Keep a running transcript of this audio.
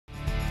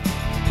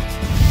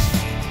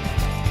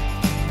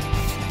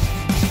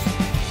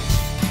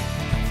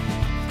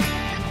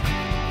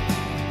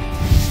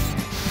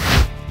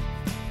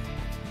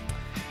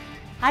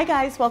Hi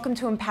guys, welcome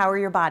to Empower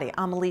Your Body.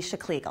 I'm Alicia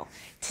Kliegel.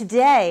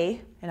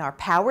 Today, in our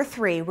Power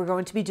 3, we're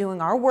going to be doing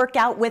our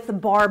workout with a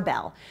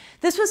barbell.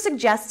 This was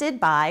suggested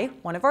by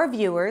one of our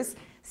viewers,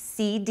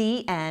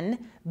 CDNBLT.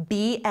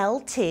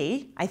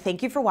 I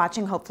thank you for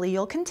watching. Hopefully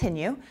you'll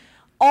continue.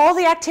 All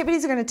the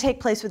activities are going to take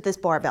place with this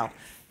barbell.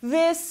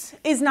 This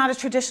is not a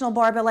traditional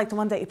barbell like the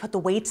one that you put the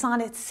weights on.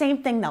 It's the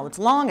same thing though. It's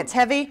long, it's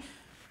heavy.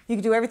 You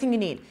can do everything you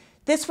need.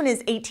 This one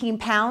is 18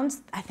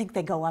 pounds. I think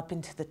they go up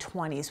into the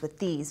 20s with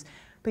these.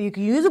 But you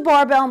can use a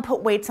barbell and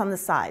put weights on the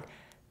side.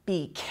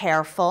 Be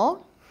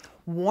careful,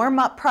 warm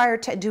up prior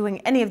to doing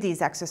any of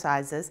these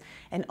exercises,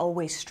 and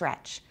always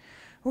stretch.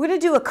 We're gonna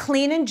do a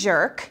clean and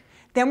jerk,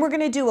 then we're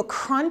gonna do a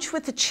crunch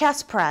with the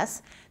chest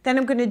press, then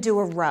I'm gonna do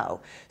a row.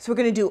 So we're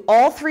gonna do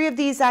all three of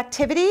these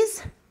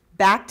activities,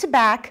 back to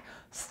back,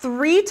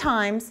 3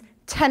 times,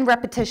 10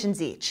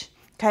 repetitions each.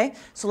 Okay,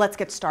 so let's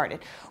get started.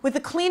 With the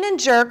clean and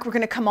jerk, we're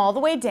gonna come all the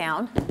way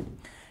down.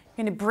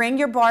 You're gonna bring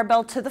your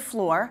barbell to the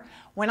floor.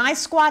 When I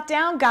squat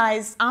down,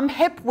 guys, I'm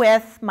hip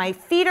width, my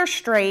feet are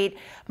straight,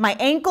 my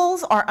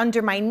ankles are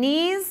under my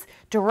knees,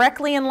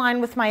 directly in line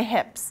with my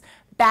hips.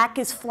 Back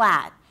is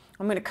flat.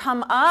 I'm gonna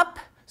come up,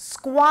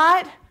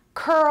 squat,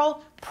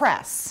 curl,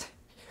 press.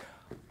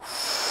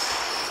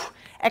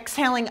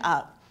 Exhaling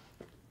up.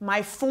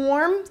 My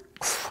form,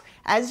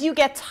 as you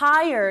get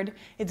tired,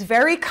 it's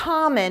very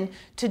common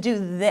to do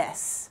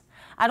this.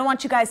 I don't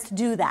want you guys to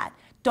do that.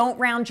 Don't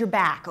round your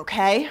back,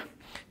 okay?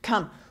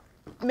 Come.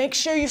 Make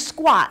sure you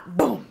squat,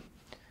 boom,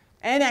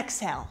 and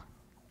exhale,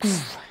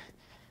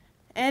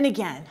 and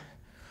again.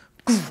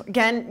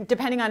 Again,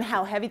 depending on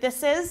how heavy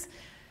this is,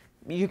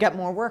 you get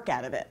more work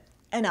out of it,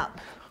 and up.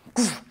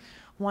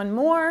 One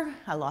more,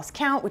 I lost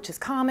count, which is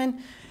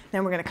common.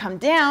 Then we're gonna come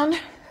down,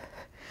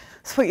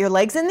 so put your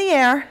legs in the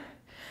air.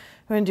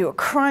 We're gonna do a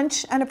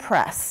crunch and a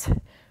press.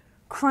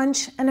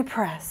 Crunch and a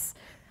press.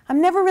 I'm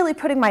never really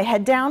putting my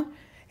head down.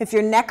 If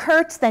your neck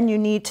hurts, then you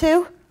need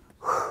to.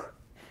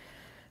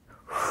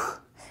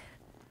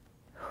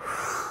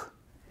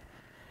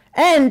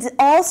 And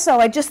also,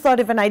 I just thought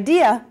of an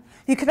idea.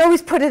 You could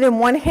always put it in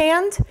one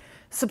hand,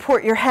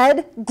 support your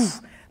head,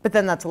 but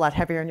then that's a lot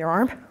heavier in your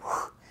arm.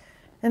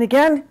 And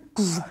again,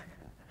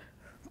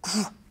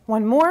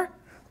 one more,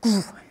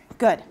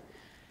 good.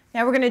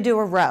 Now we're gonna do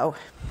a row.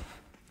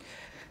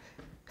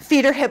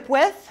 Feet are hip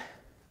width,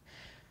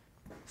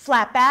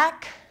 flat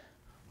back,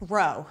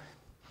 row.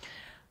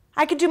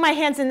 I could do my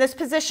hands in this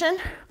position,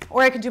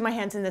 or I could do my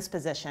hands in this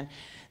position.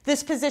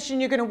 This position,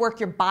 you're gonna work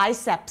your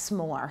biceps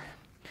more.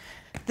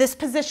 This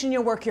position,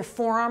 you'll work your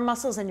forearm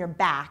muscles and your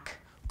back.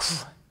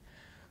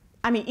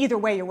 I mean, either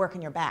way, you're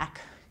working your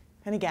back.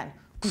 And again.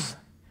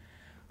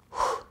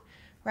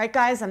 Right,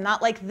 guys? I'm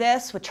not like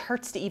this, which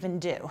hurts to even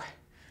do.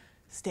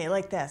 Stay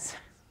like this.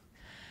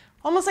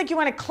 Almost like you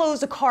want to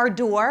close a car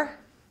door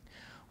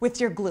with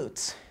your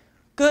glutes.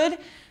 Good.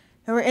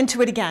 And we're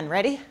into it again.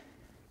 Ready?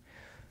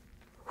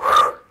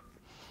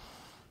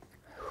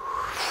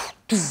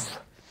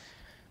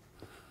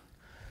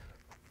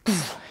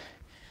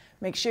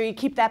 Make sure you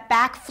keep that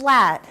back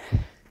flat.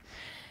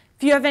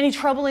 If you have any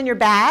trouble in your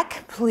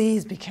back,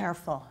 please be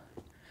careful.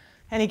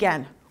 And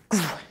again.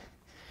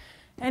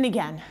 And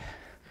again.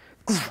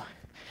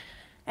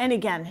 And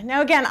again.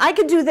 Now again, I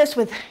could do this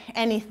with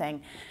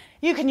anything.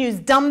 You can use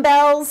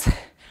dumbbells,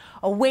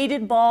 a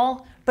weighted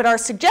ball, but our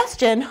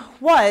suggestion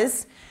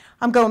was,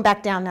 I'm going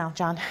back down now,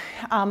 John.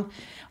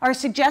 Our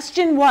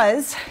suggestion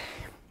was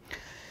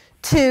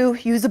to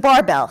use a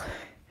barbell.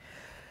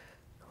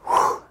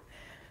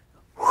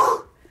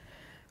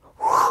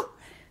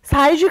 As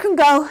high as you can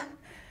go,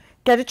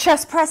 get a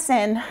chest press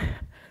in.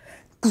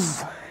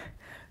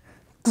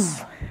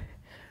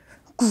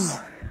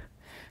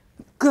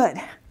 Good.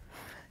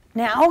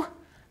 Now,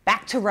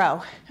 back to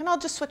row. And I'll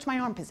just switch my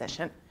arm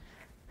position.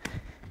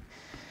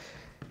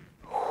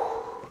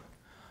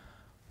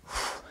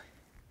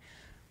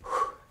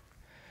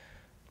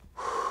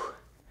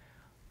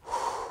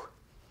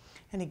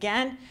 And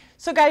again.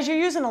 So guys, you're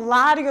using a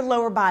lot of your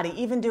lower body,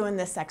 even doing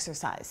this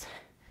exercise.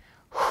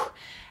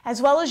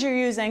 As well as you're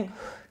using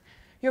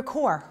your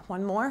core.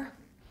 One more.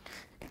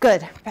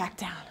 Good. Back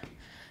down.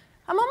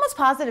 I'm almost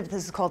positive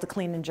this is called a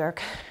clean and jerk.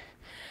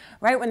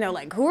 Right? When they're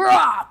like,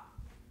 hurrah,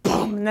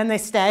 boom, and then they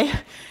stay,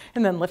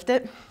 and then lift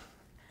it.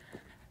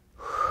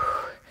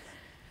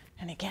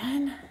 And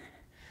again.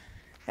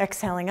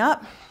 Exhaling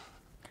up.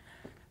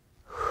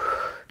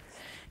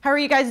 How are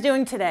you guys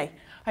doing today?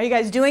 Are you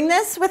guys doing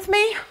this with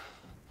me?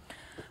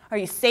 Are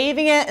you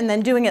saving it and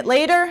then doing it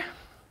later?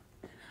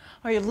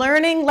 Are you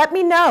learning? Let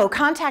me know.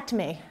 Contact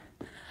me.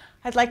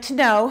 I'd like to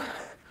know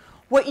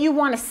what you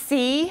want to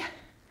see,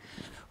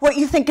 what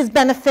you think is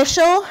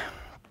beneficial.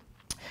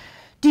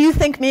 Do you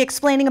think me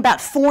explaining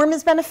about form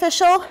is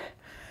beneficial?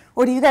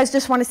 Or do you guys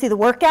just want to see the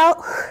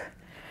workout?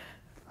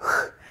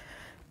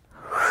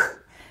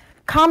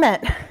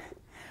 Comment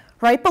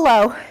right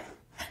below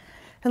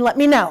and let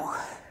me know.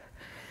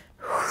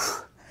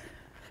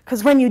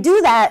 Because when you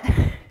do that,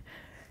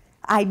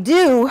 I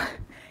do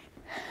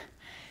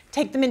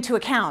take them into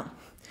account.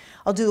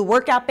 I'll do the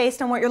workout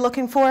based on what you're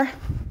looking for.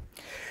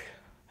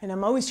 And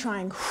I'm always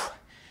trying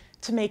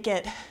to make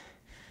it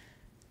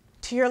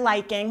to your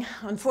liking.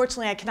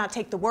 Unfortunately, I cannot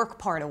take the work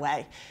part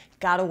away.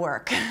 Gotta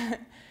work.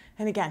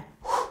 And again,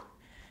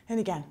 and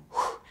again,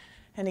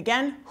 and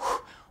again.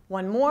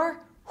 One more.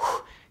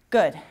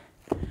 Good.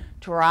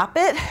 Drop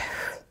it.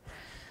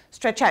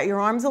 Stretch out your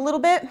arms a little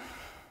bit.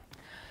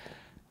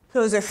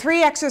 Those are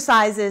 3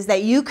 exercises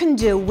that you can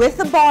do with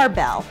a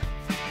barbell.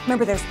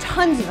 Remember, there's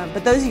tons of them,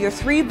 but those are your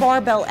 3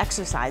 barbell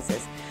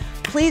exercises.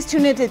 Please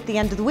tune in at the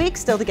end of the week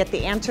still to get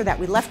the answer that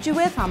we left you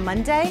with on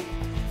Monday.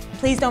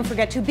 Please don't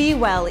forget to be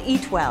well,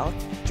 eat well,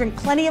 drink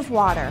plenty of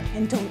water,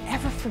 and don't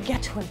ever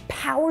forget to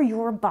empower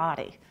your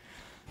body.